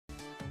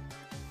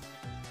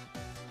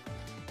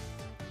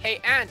Hey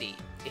Andy,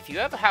 if you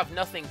ever have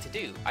nothing to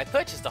do, I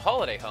purchased a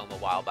holiday home a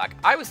while back.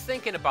 I was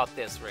thinking about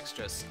this,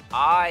 Rixtrus.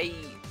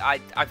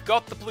 I've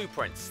got the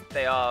blueprints.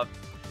 They are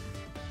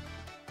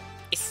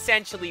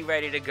essentially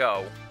ready to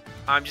go.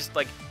 I'm just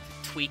like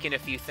tweaking a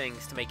few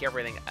things to make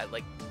everything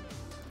like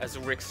as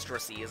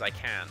Rixtrusy as I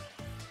can.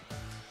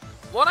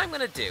 What I'm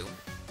gonna do,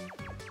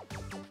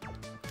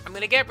 I'm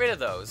gonna get rid of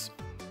those,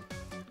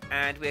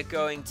 and we're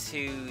going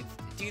to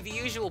do the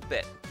usual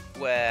bit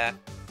where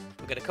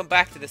we're going to come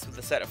back to this with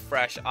a set of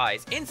fresh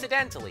eyes.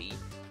 Incidentally,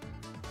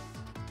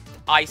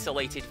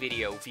 isolated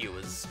video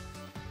viewers,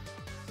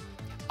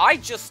 I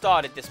just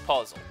started this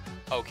puzzle,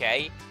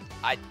 okay?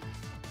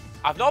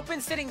 I've not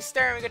been sitting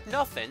staring at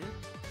nothing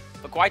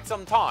for quite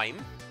some time,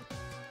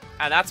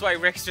 and that's why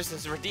Rixtrus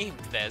has redeemed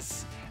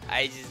this.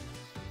 I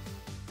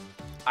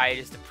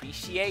just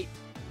appreciate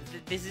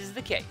that this is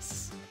the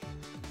case.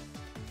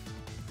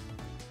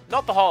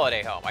 Not the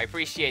holiday home. I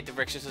appreciate that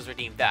Rixtrus has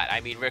redeemed that. I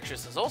mean,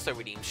 Rixtrus has also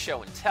redeemed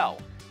Show and Tell.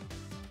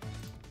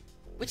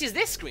 Which is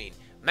this screen.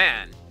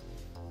 Man,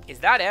 is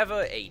that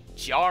ever a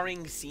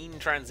jarring scene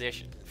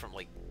transition from,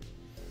 like,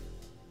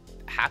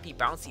 happy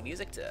bouncy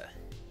music to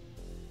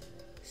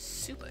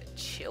super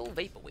chill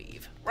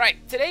vaporwave.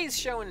 Right, today's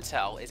Show and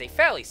Tell is a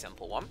fairly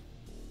simple one,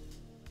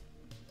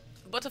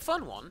 but a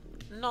fun one,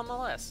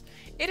 nonetheless.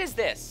 It is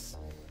this.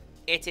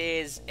 It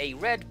is a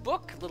red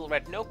book, little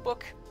red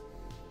notebook.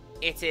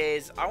 It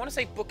is, I want to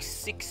say book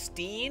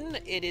 16.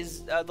 It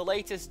is the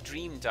latest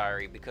Dream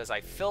Diary because I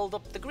filled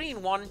up the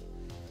green one.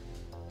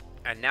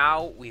 And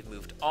now we've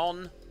moved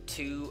on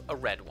to a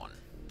red one.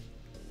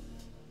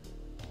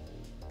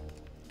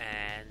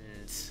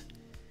 And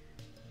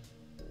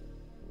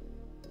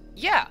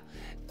yeah,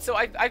 so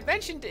I've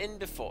mentioned in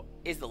before,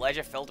 is the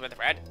ledger filled with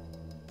red?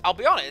 I'll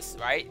be honest,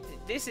 right?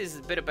 This is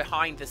a bit of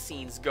behind the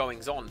scenes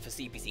goings on for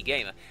CPC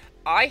Gamer.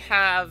 I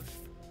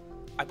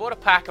bought a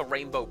pack of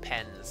rainbow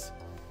pens.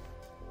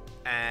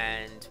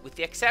 And with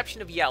the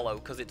exception of yellow,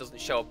 because it doesn't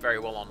show up very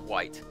well on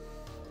white,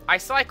 I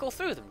cycle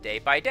through them day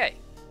by day.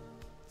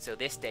 So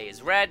this day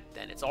is red,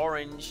 then it's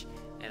orange,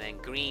 and then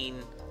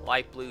green,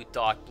 light blue,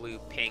 dark blue,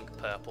 pink,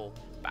 purple,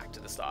 back to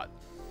the start.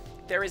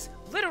 There is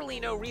literally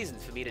no reason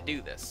for me to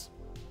do this.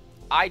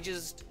 I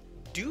just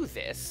do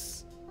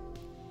this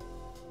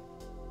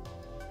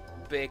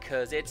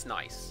because it's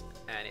nice,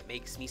 and it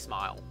makes me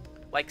smile.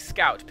 Like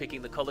Scout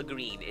picking the color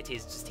green, it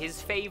is just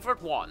his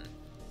favorite one.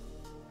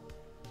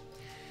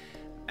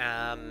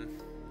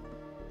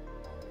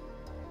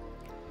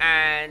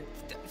 And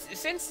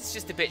since it's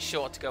just a bit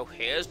short to go,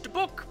 here's the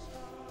book.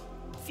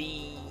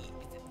 The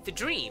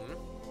dream,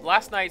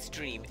 last night's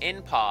dream,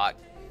 in part,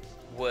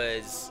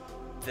 was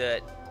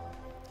that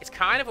it's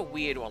kind of a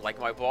weird one. Like,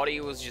 my body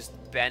was just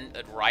bent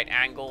at right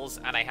angles,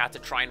 and I had to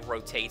try and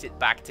rotate it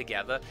back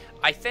together.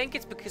 I think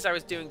it's because I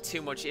was doing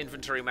too much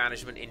inventory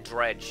management in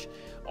Dredge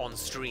on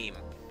stream.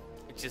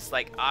 It's just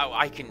like, oh,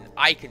 I can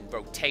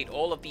rotate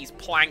all of these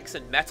planks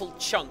and metal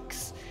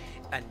chunks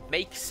and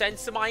make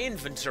sense of my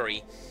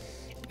inventory.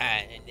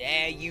 And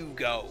there you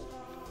go.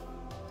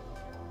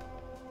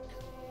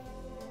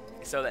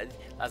 So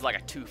that's like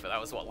a twofer. That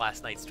was what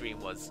last night's stream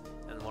was,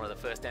 and one of the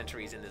first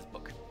entries in this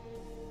book.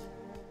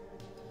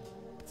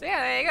 So yeah,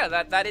 there you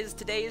go. That is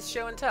today's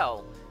Show and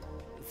Tell.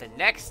 The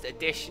next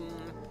addition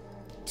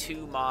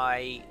to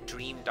my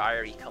Dream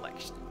Diary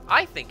collection.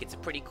 I think it's a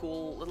pretty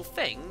cool little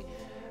thing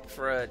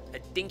for a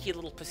dinky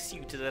little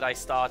pursuit that I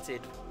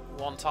started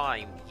one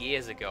time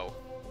years ago.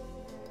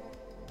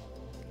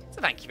 So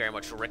thank you very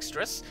much,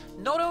 Rixtrus.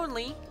 Not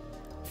only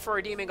for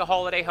redeeming a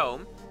holiday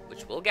home,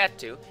 which we'll get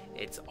to,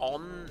 it's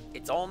on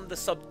the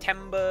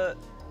September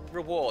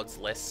rewards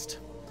list.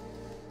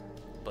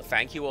 But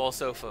thank you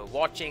also for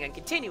watching and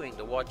continuing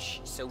to watch,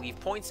 so we've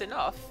points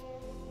enough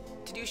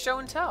to do Show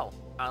and Tell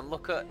and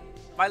look at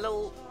my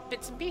little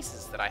bits and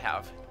pieces that I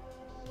have.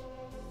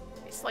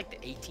 It's like the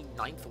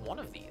 89th one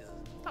of these.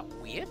 Isn't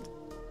that weird?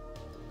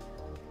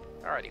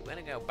 Alrighty, we're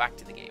gonna go back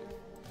to the game.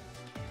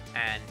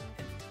 And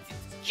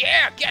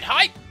yeah, get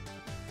hype!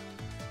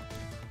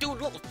 Do a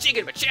little jig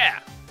in my chair!